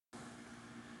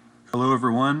Hello,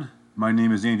 everyone. My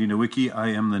name is Andy Nowicki. I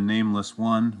am the Nameless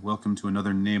One. Welcome to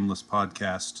another Nameless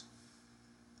podcast.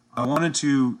 I wanted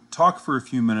to talk for a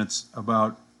few minutes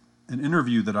about an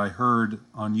interview that I heard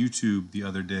on YouTube the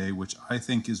other day, which I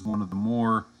think is one of the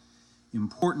more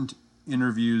important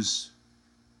interviews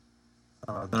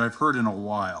that I've heard in a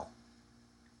while.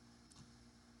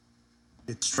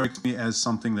 It strikes me as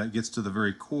something that gets to the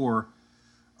very core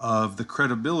of the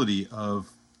credibility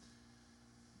of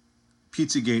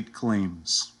Pizzagate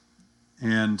claims.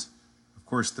 And of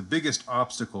course, the biggest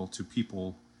obstacle to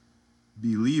people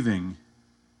believing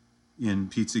in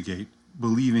Pizzagate,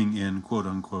 believing in quote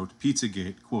unquote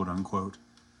Pizzagate, quote unquote,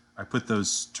 I put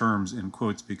those terms in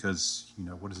quotes because,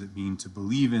 what does it mean to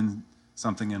believe in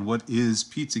something, and what is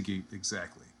Pizzagate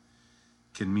exactly?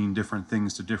 It can mean different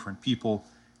things to different people,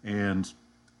 and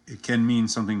it can mean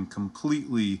something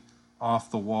completely off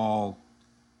the wall,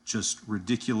 just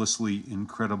ridiculously,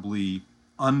 incredibly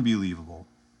unbelievable.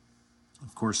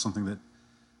 Of course, something that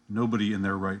nobody in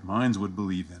their right minds would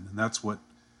believe in. And that's what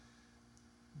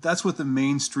the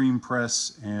mainstream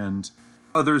press and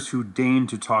others who deign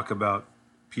to talk about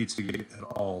Pizzagate at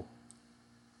all,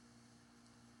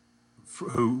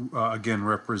 who again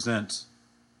represent,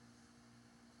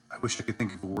 I wish I could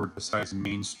think of a word besides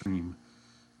mainstream,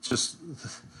 just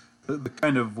the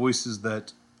kind of voices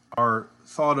that are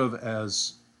thought of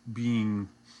as being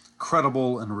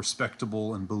credible and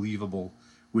respectable and believable,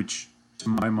 which to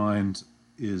my mind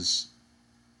has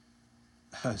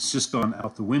just gone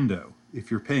out the window if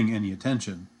you're paying any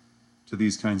attention to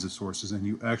these kinds of sources and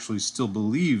you actually still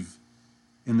believe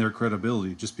in their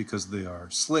credibility just because they are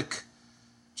slick,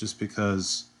 just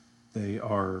because they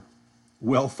are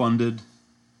well funded,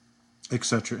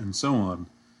 etc., and so on.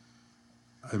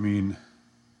 I mean,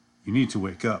 you need to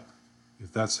wake up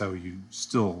if that's how you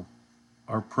still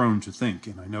are prone to think.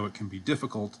 And I know it can be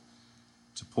difficult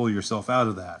to pull yourself out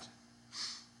of that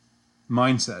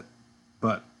mindset,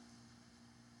 but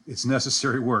it's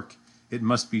necessary work. It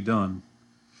must be done.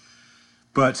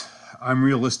 But I'm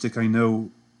realistic. I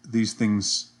know these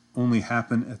things only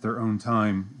happen at their own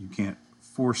time. You can't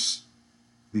force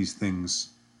these things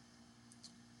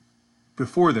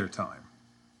before their time.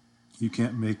 You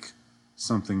can't make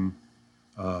something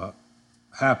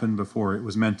happen before it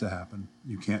was meant to happen.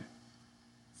 You can't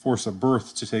force a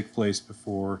birth to take place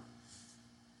before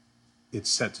it's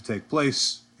set to take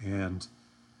place. And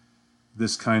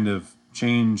this kind of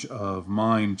change of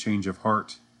mind, change of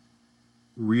heart,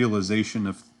 realization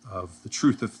of the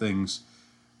truth of things,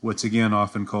 what's again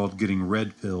often called getting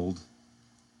red-pilled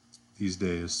these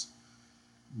days,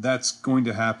 that's going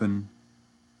to happen,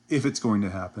 if it's going to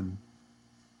happen,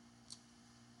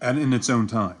 and in its own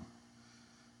time.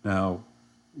 Now,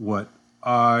 what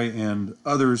I and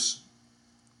others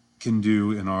can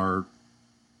do in our,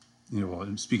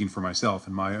 I'm speaking for myself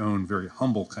in my own very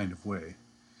humble kind of way,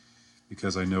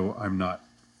 because I know I'm not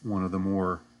one of the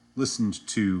more listened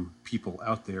to people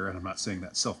out there, and I'm not saying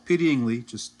that self-pityingly,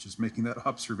 just making that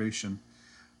observation.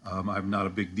 I'm not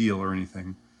a big deal or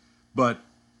anything, but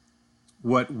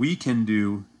what we can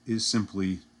do is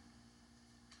simply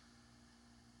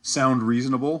sound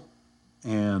reasonable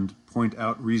and point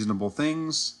out reasonable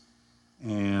things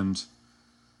and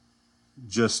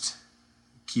just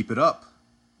keep it up.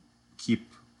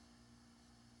 Keep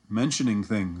mentioning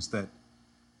things that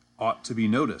ought to be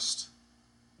noticed.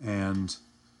 And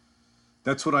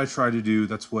that's what I try to do.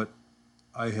 That's what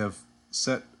I have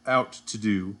set out to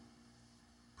do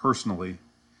personally.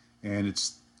 And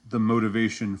it's the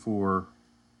motivation for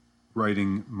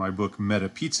writing my book, Meta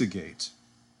Pizzagate.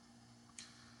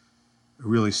 I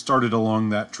really started along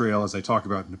that trail, as I talk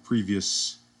about in a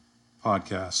previous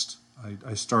podcast.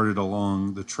 I started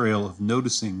along the trail of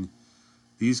noticing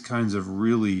these kinds of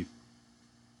really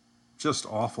just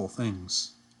awful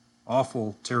things.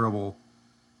 Awful, terrible,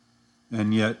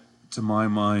 and yet, to my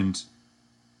mind,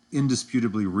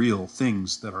 indisputably real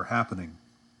things that are happening,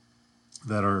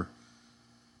 that are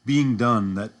being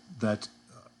done, that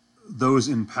those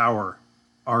in power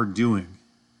are doing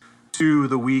to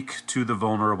the weak, to the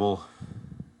vulnerable,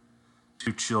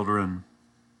 to children.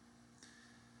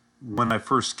 When I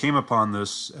first came upon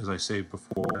this, as I say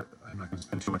before, I'm not going to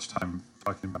spend too much time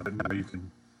talking about it now. You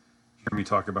can hear me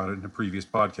talk about it in a previous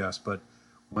podcast, but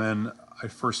when I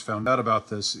first found out about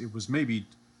this, it was maybe,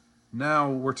 now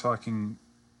we're talking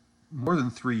more than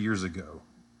 3 years ago,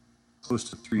 close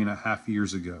to 3.5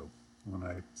 years ago, when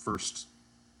I first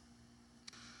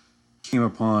came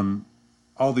upon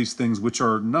all these things, which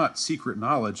are not secret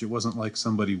knowledge. It wasn't like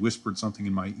somebody whispered something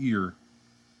in my ear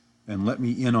and let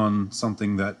me in on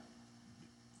something that,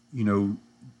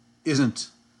 isn't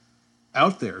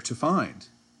out there to find.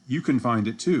 You can find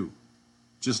it too.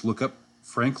 just look up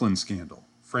Franklin scandal,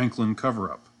 Franklin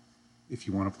cover-up, if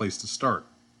you want a place to start.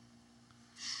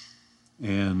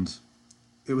 And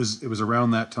it was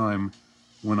around that time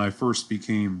when I first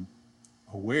became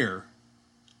aware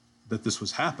that this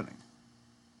was happening.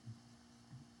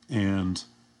 And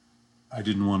I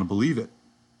didn't want to believe it.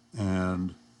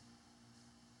 And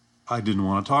I didn't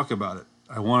want to talk about it.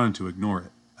 I wanted to ignore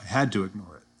it. I had to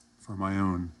ignore it for my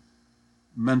own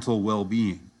mental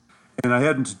well-being. And I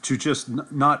had to just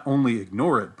not only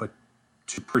ignore it, but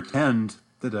to pretend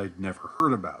that I'd never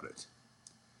heard about it.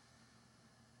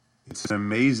 It's an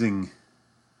amazing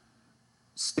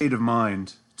state of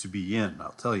mind to be in,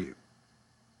 I'll tell you.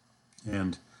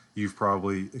 And you've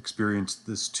probably experienced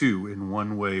this too in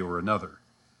one way or another.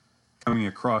 Coming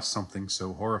across something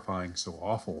so horrifying, so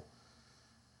awful,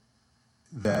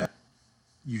 that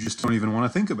you just don't even want to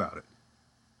think about it.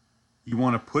 You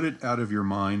want to put it out of your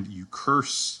mind. You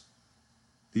curse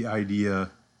the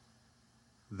idea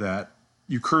that,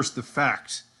 you curse the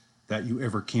fact that you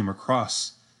ever came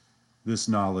across this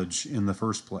knowledge in the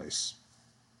first place.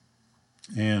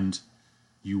 And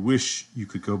you wish you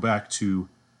could go back to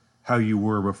how you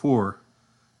were before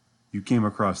you came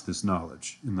across this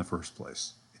knowledge in the first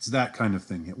place. It's that kind of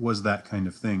thing. It was that kind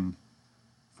of thing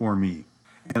for me.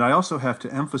 And I also have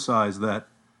to emphasize that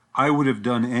I would have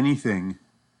done anything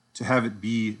to have it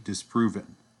be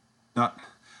disproven.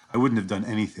 I wouldn't have done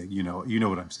anything, you know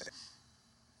what I'm saying.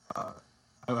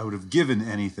 I would have given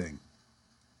anything,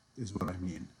 is what I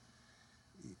mean.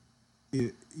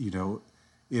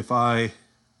 If I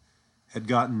had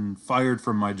gotten fired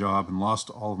from my job and lost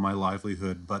all of my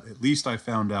livelihood, but at least I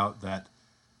found out that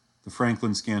the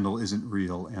Franklin scandal isn't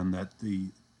real and that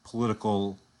the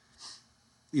political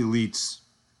elites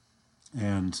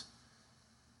and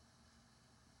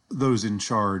those in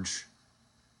charge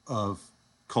of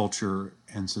culture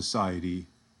and society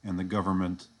and the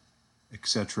government,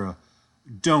 etc.,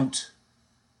 don't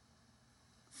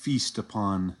feast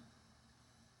upon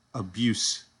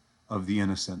abuse of the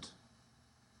innocent.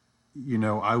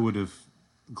 I would have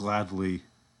gladly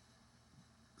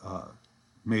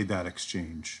made that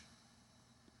exchange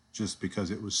just because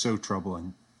it was so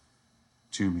troubling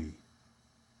to me.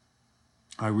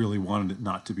 I really wanted it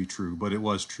not to be true, but it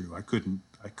was true. I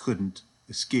couldn't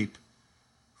escape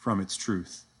from its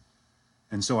truth.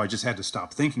 And so I just had to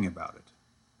stop thinking about it.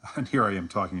 And here I am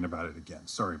talking about it again.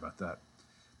 Sorry about that.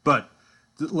 But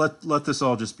let this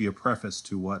all just be a preface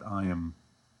to what I am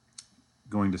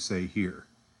going to say here.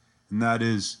 And that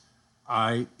is,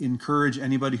 I encourage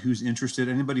anybody who's interested,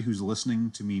 anybody who's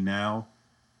listening to me now,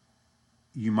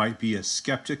 you might be a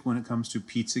skeptic when it comes to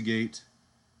Pizzagate,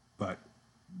 but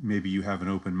maybe you have an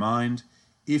open mind.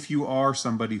 If you are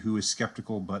somebody who is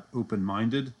skeptical but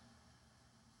open-minded,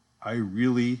 I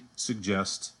really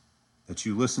suggest that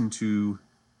you listen to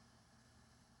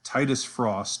Titus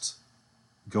Frost.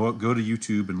 Go to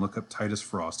YouTube and look up Titus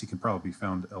Frost. He can probably be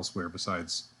found elsewhere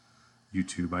besides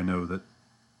YouTube. I know that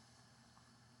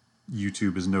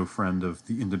YouTube is no friend of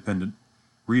the independent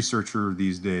researcher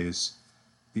these days,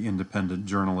 the independent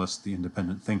journalist, the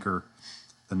independent thinker,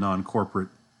 the non-corporate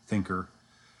thinker.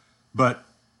 But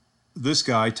this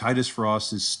guy, Titus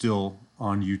Frost, is still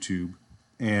on YouTube.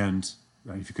 And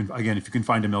if you can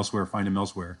find him elsewhere, find him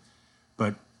elsewhere.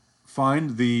 But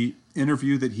find the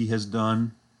interview that he has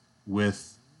done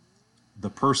with the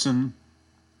person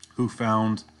who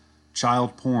found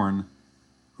child porn,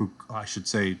 who, I should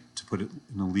say, to put it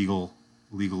in a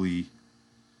legally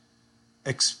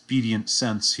expedient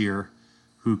sense here,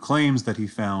 who claims that he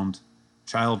found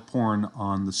child porn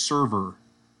on the server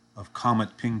of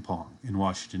Comet Ping Pong in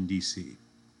Washington, D.C.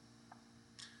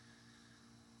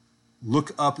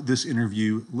 Look up this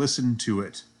interview, listen to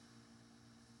it,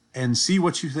 and see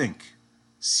what you think.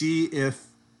 See if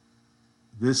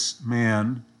this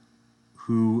man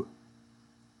who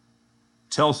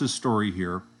tells his story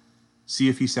here, see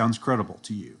if he sounds credible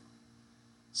to you.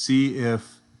 See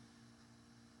if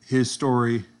his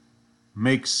story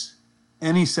makes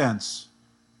any sense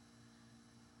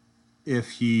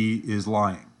if he is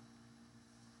lying.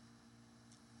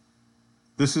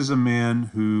 This is a man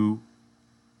who,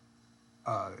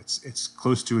 it's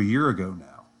close to a year ago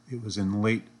now, it was in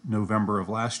late November of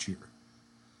last year,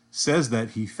 says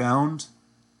that he found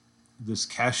this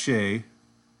cache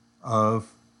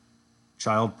of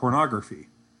child pornography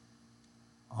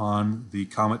on the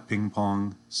Comet Ping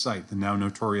Pong site, the now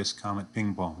notorious Comet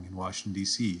Ping Pong in Washington,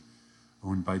 D.C.,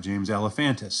 owned by James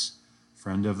Alefantis,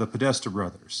 friend of the Podesta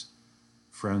brothers,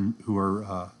 friend who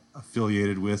are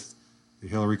affiliated with the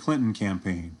Hillary Clinton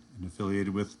campaign and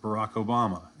affiliated with Barack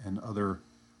Obama and other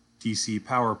DC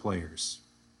power players.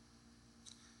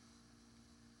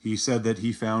 He said that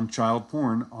he found child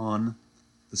porn on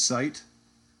the site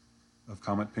of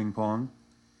Comet Ping Pong,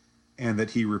 and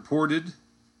that he reported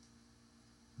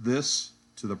this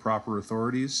to the proper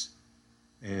authorities,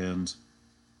 and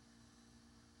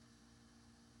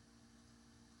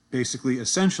basically,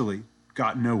 essentially,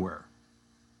 got nowhere.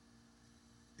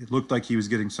 It looked like he was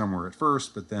getting somewhere at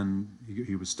first, but then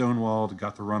he was stonewalled,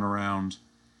 got the runaround,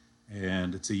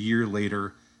 and it's a year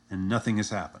later, and nothing has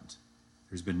happened.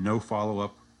 There's been no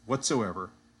follow-up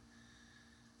whatsoever.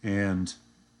 And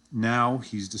now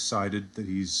he's decided that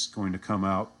he's going to come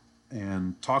out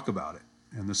and talk about it.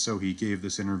 And so he gave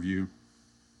this interview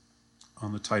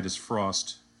on the Titus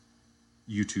Frost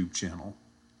YouTube channel.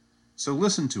 So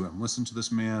listen to him. Listen to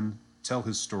this man tell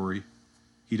his story.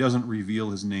 He doesn't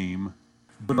reveal his name,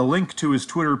 but a link to his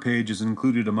Twitter page is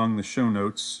included among the show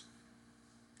notes.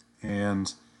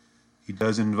 And he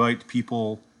does invite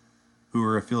people who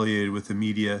are affiliated with the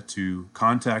media to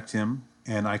contact him.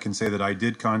 And I can say that I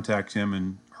did contact him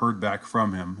and heard back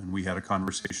from him, and we had a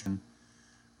conversation,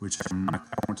 which I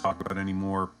won't talk about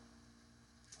anymore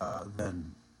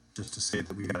than just to say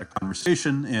that we had a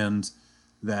conversation, and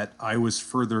that I was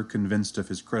further convinced of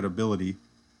his credibility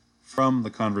from the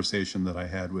conversation that I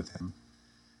had with him.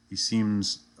 He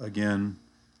seems, again,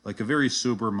 like a very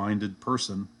sober-minded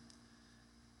person,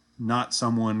 not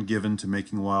someone given to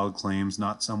making wild claims,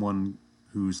 not someone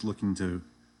who's looking to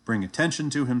bring attention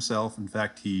to himself. In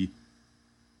fact, he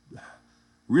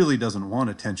really doesn't want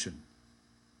attention.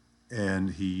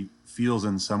 And he feels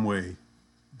in some way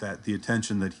that the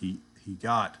attention that he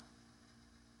got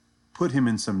put him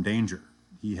in some danger.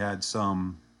 He had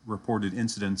some reported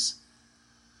incidents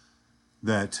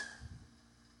that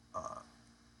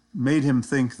made him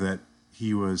think that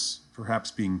he was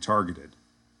perhaps being targeted.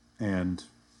 And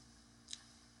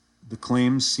the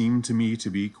claims seem to me to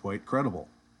be quite credible.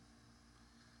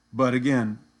 But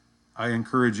again, I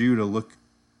encourage you to look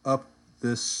up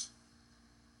this.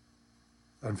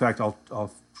 In fact,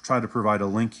 I'll try to provide a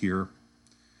link here.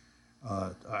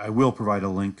 I will provide a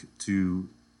link to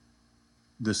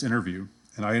this interview,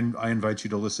 and I invite you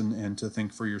to listen and to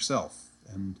think for yourself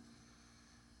and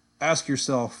ask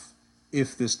yourself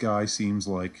if this guy seems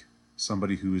like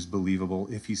somebody who is believable,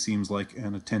 if he seems like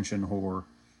an attention whore,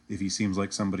 if he seems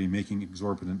like somebody making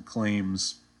exorbitant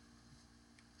claims,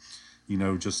 you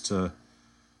know, just to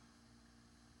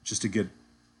get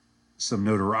some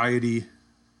notoriety.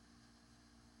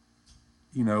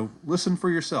 You know, listen for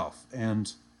yourself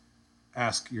and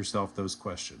ask yourself those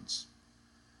questions.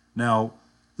 Now,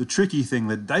 the tricky thing,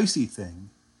 the dicey thing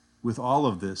with all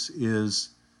of this is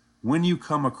when you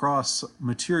come across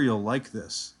material like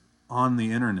this on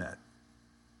the internet,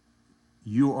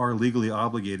 you are legally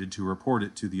obligated to report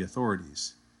it to the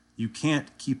authorities. You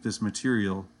can't keep this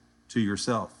material to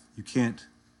yourself. You can't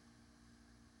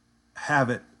have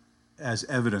it as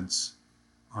evidence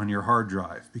on your hard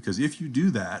drive, because if you do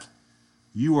that,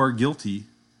 you are guilty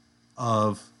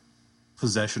of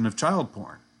possession of child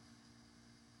porn.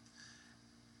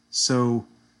 So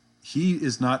he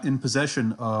is not in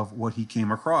possession of what he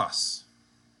came across.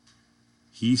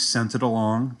 He sent it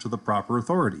along to the proper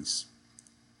authorities.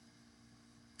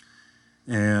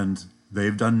 And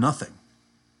they've done nothing.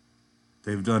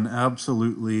 They've done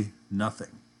absolutely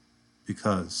nothing,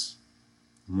 because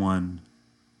one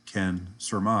can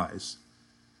surmise,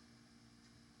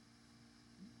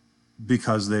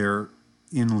 because they're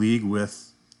in league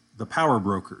with the power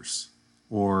brokers,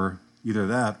 or either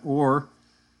that, or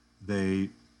they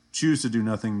choose to do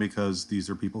nothing because these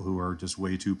are people who are just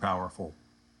way too powerful.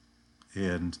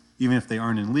 And even if they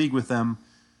aren't in league with them,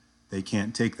 they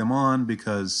can't take them on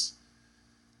because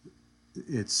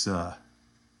it's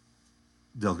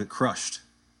they'll get crushed.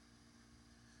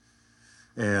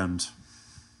 And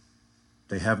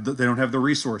they don't have the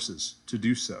resources to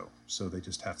do so, so they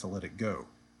just have to let it go.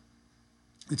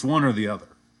 It's one or the other.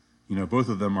 You know, both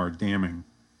of them are damning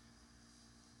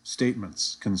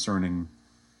statements concerning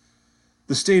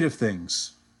the state of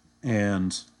things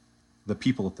and the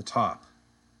people at the top.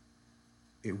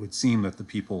 It would seem that the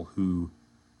people who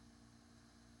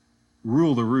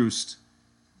rule the roost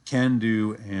can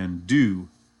do and do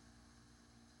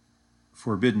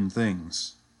forbidden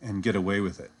things and get away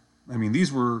with it. I mean,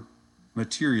 these were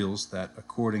materials that,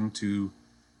 according to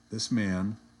this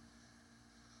man,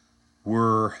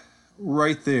 were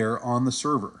right there on the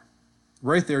server,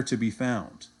 right there to be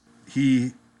found.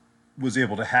 He was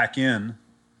able to hack in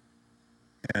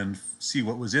and see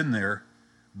what was in there,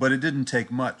 but it didn't take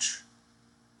much.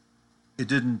 It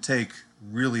didn't take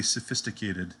really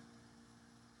sophisticated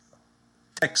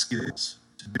tech skills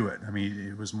to do it. I mean,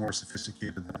 it was more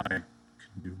sophisticated than I can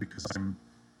do because I'm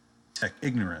tech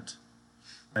ignorant.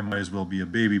 I might as well be a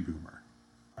baby boomer.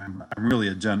 I'm really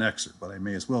a Gen Xer, but I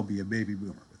may as well be a baby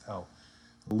boomer with how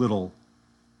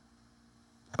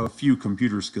few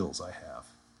computer skills I have.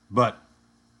 But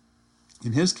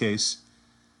in his case,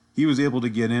 he was able to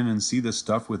get in and see this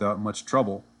stuff without much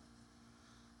trouble.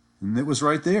 And it was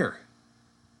right there.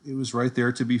 It was right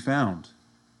there to be found.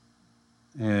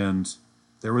 And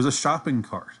there was a shopping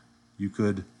cart. You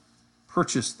could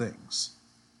purchase things.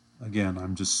 Again,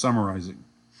 I'm just summarizing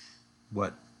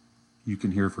what you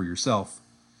can hear for yourself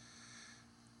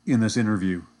in this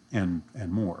interview and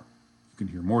more. You can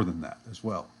hear more than that as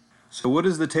well. So what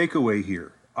is the takeaway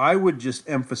here? I would just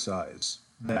emphasize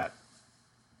that,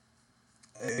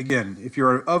 again, if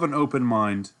you're of an open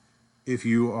mind, if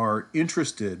you are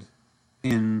interested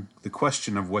in the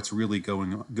question of what's really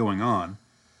going on,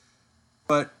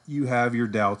 but you have your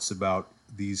doubts about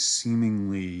these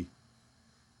seemingly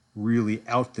really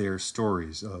out there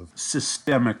stories of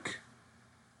systemic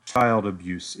child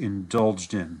abuse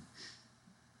indulged in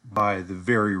by the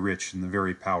very rich and the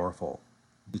very powerful,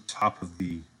 the top of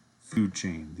the food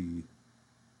chain,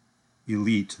 the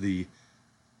elite, the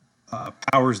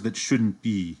powers that shouldn't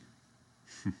be,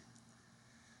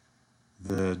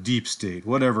 the deep state,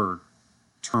 whatever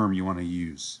term you want to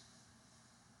use.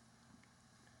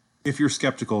 If you're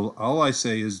skeptical, all I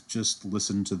say is just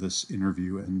listen to this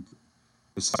interview and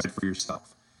decide for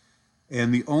yourself.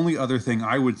 And the only other thing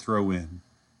I would throw in,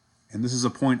 and this is a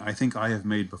point I think I have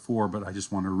made before, but I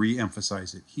just want to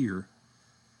re-emphasize it here,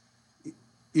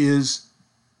 is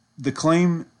the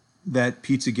claim that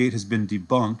Pizzagate has been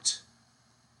debunked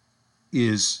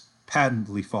is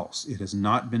patently false. It has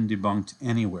not been debunked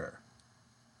anywhere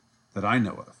that I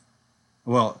know of.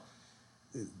 Well,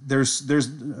 there's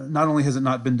not only has it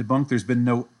not been debunked, there's been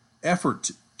no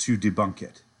effort to debunk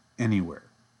it anywhere.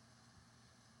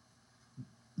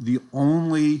 The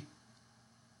only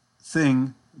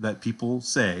thing that people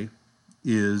say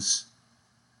is,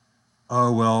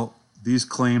 oh, well, these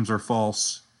claims are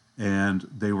false, and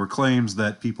they were claims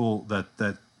that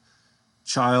that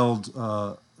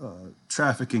child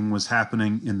trafficking was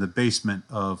happening in the basement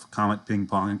of Comet Ping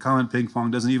Pong, and Comet Ping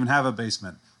Pong doesn't even have a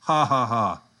basement. Ha ha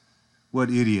ha. What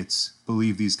idiots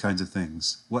believe these kinds of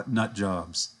things. What nut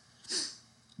jobs.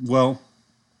 Well,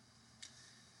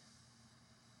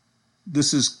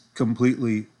 this is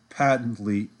completely,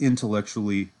 patently,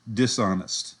 intellectually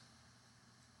dishonest.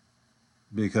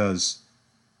 Because,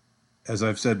 as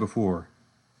I've said before,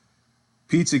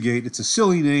 Pizzagate, it's a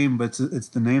silly name, but it's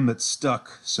the name that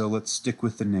stuck, so let's stick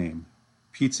with the name.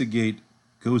 Pizzagate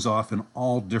goes off in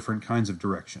all different kinds of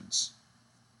directions.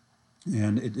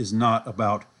 And it is not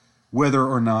about whether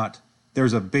or not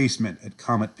there's a basement at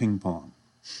Comet Ping Pong,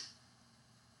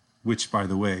 which, by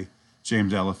the way,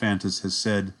 James Alefantis has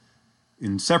said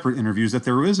in separate interviews that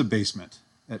there is a basement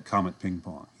at Comet Ping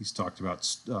Pong. He's talked about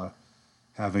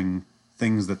having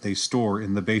things that they store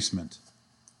in the basement.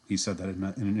 He said that in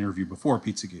an interview before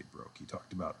Pizzagate broke. He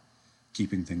talked about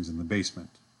keeping things in the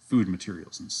basement, food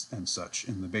materials and such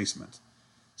in the basement.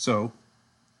 So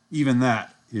even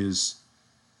that is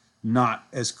not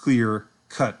as clear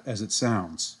cut as it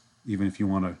sounds, even if you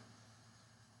want to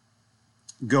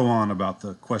go on about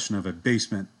the question of a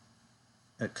basement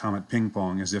at Comet Ping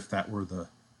Pong as if that were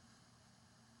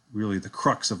really the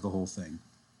crux of the whole thing.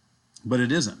 But it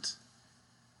isn't.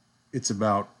 It's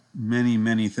about many,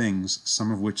 many things, some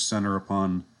of which center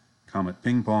upon Comet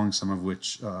Ping Pong, some of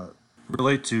which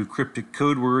relate to cryptic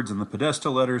code words and the Podesta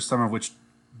letters, some of which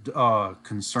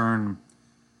concern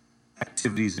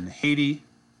activities in Haiti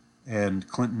and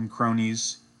Clinton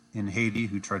cronies in Haiti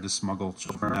who tried to smuggle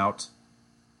children out,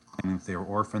 claiming that they were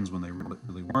orphans when they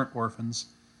really weren't orphans.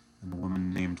 And a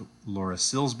woman named Laura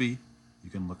Silsby, you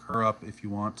can look her up if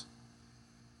you want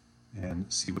and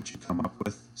see what you come up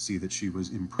with. See that she was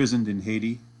imprisoned in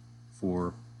Haiti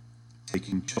for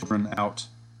taking children out,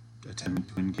 attempting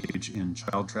to engage in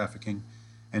child trafficking.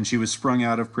 And she was sprung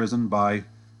out of prison by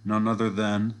none other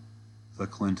than the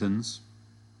Clintons.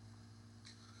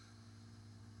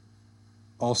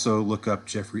 Also look up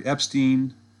Jeffrey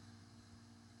Epstein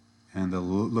and the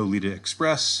Lolita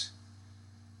Express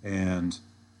and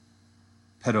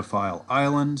Pedophile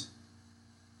Island.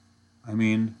 I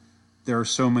mean, there are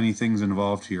so many things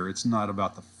involved here. It's not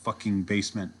about the fucking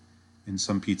basement in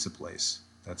some pizza place.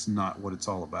 That's not what it's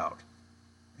all about.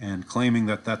 And claiming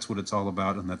that that's what it's all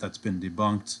about and that that's been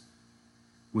debunked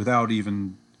without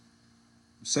even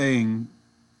saying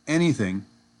anything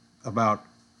about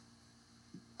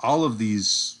all of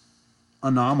these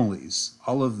anomalies,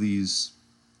 all of these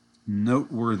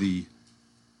noteworthy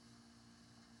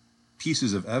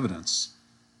pieces of evidence,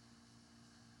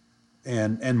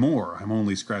 and more. I'm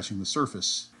only scratching the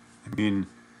surface. I mean,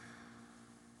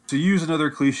 To use another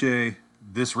cliche,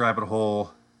 this rabbit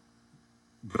hole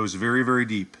goes very, very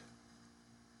deep.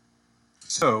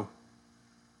 So,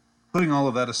 putting all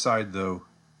of that aside, though,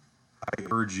 I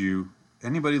urge you,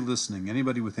 anybody listening,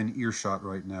 anybody within earshot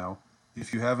right now,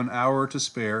 if you have an hour to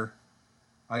spare,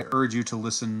 I urge you to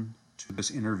listen to this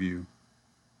interview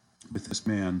with this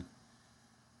man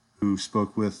who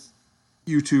spoke with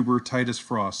YouTuber Titus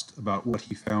Frost about what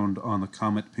he found on the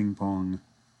Comet Ping Pong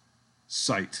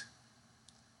site.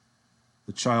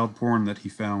 The child porn that he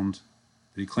found,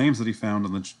 that he claims that he found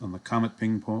on the Comet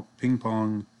Ping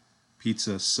Pong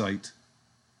pizza site,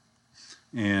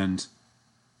 and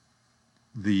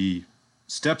the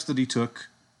steps that he took,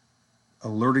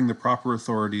 alerting the proper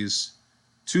authorities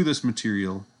to this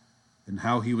material, and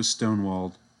how he was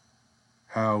stonewalled,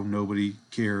 how nobody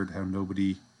cared, how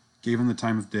nobody gave him the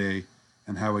time of day,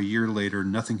 and how a year later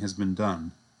nothing has been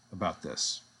done about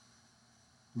this.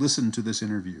 Listen to this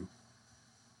interview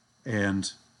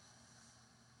and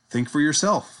think for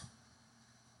yourself.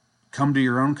 Come to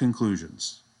your own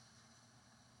conclusions.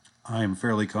 I am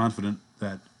fairly confident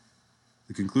that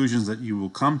the conclusions that you will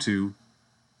come to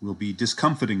will be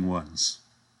discomforting ones.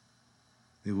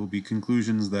 They will be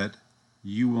conclusions that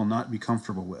you will not be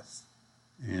comfortable with,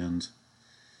 and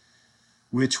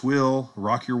which will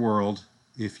rock your world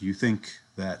if you think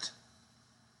that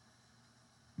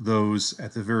those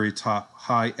at the very top,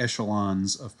 high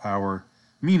echelons of power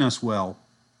mean us well,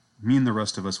 mean the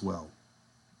rest of us well,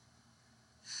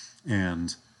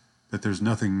 and that there's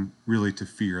nothing really to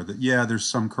fear, that yeah, there's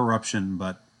some corruption,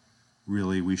 but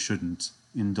really we shouldn't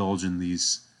indulge in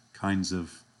these kinds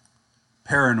of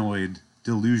paranoid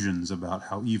delusions about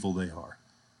how evil they are.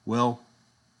 Well,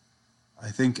 I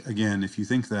think, again, if you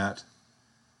think that,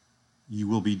 you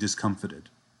will be discomfited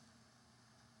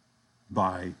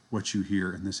by what you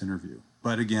hear in this interview.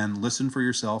 But again, listen for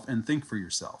yourself and think for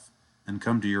yourself and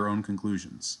come to your own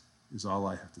conclusions, is all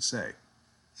I have to say.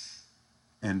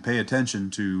 And pay attention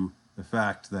to the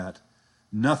fact that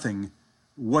nothing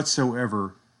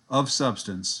whatsoever of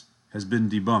substance has been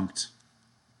debunked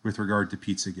with regard to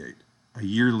Pizzagate. A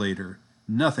year later,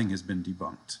 nothing has been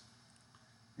debunked.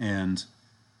 And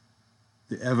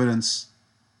the evidence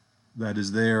that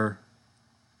is there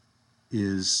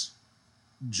is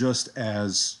just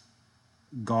as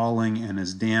galling and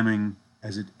as damning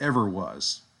as it ever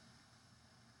was.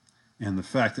 And the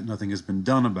fact that nothing has been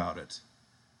done about it,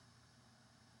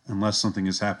 unless something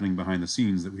is happening behind the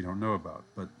scenes that we don't know about,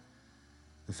 but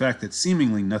the fact that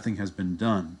seemingly nothing has been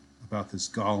done about this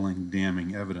galling,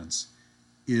 damning evidence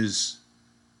is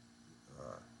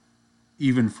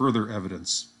even further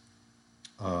evidence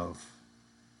of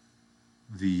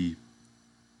the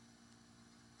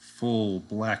full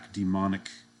black demonic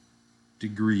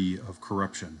degree of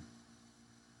corruption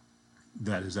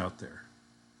that is out there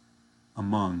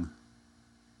among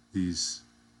these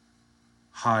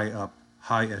high up,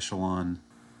 high echelon,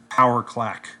 power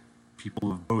clack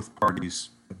people of both parties,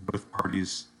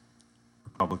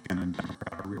 Republican and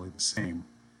Democrat, are really the same.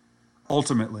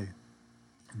 Ultimately,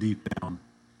 deep down,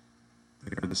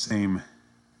 they are the same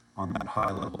on that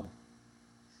high level.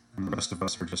 And the rest of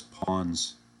us are just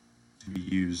pawns to be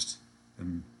used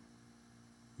and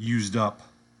used up,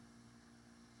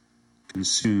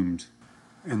 consumed,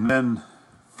 and then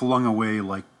flung away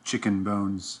like chicken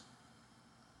bones.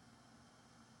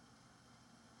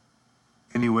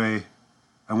 Anyway,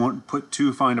 I won't put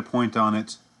too fine a point on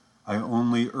it. I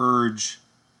only urge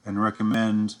and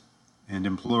recommend and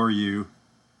implore you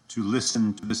to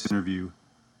listen to this interview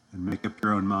and make up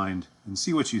your own mind and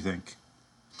see what you think.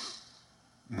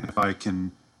 And if I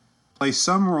can play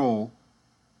some role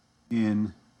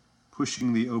in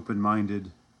pushing the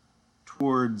open-minded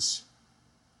towards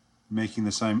making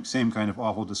the same kind of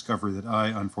awful discovery that I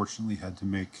unfortunately had to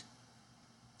make,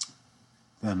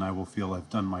 then I will feel I've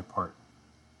done my part.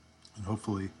 And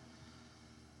hopefully,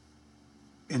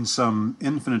 in some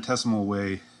infinitesimal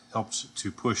way, helps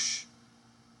to push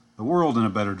the world in a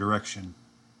better direction.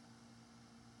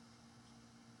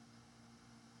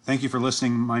 Thank you for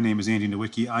listening. My name is Andy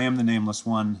Nowicki. I am the Nameless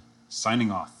One, signing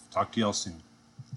off. Talk to y'all soon.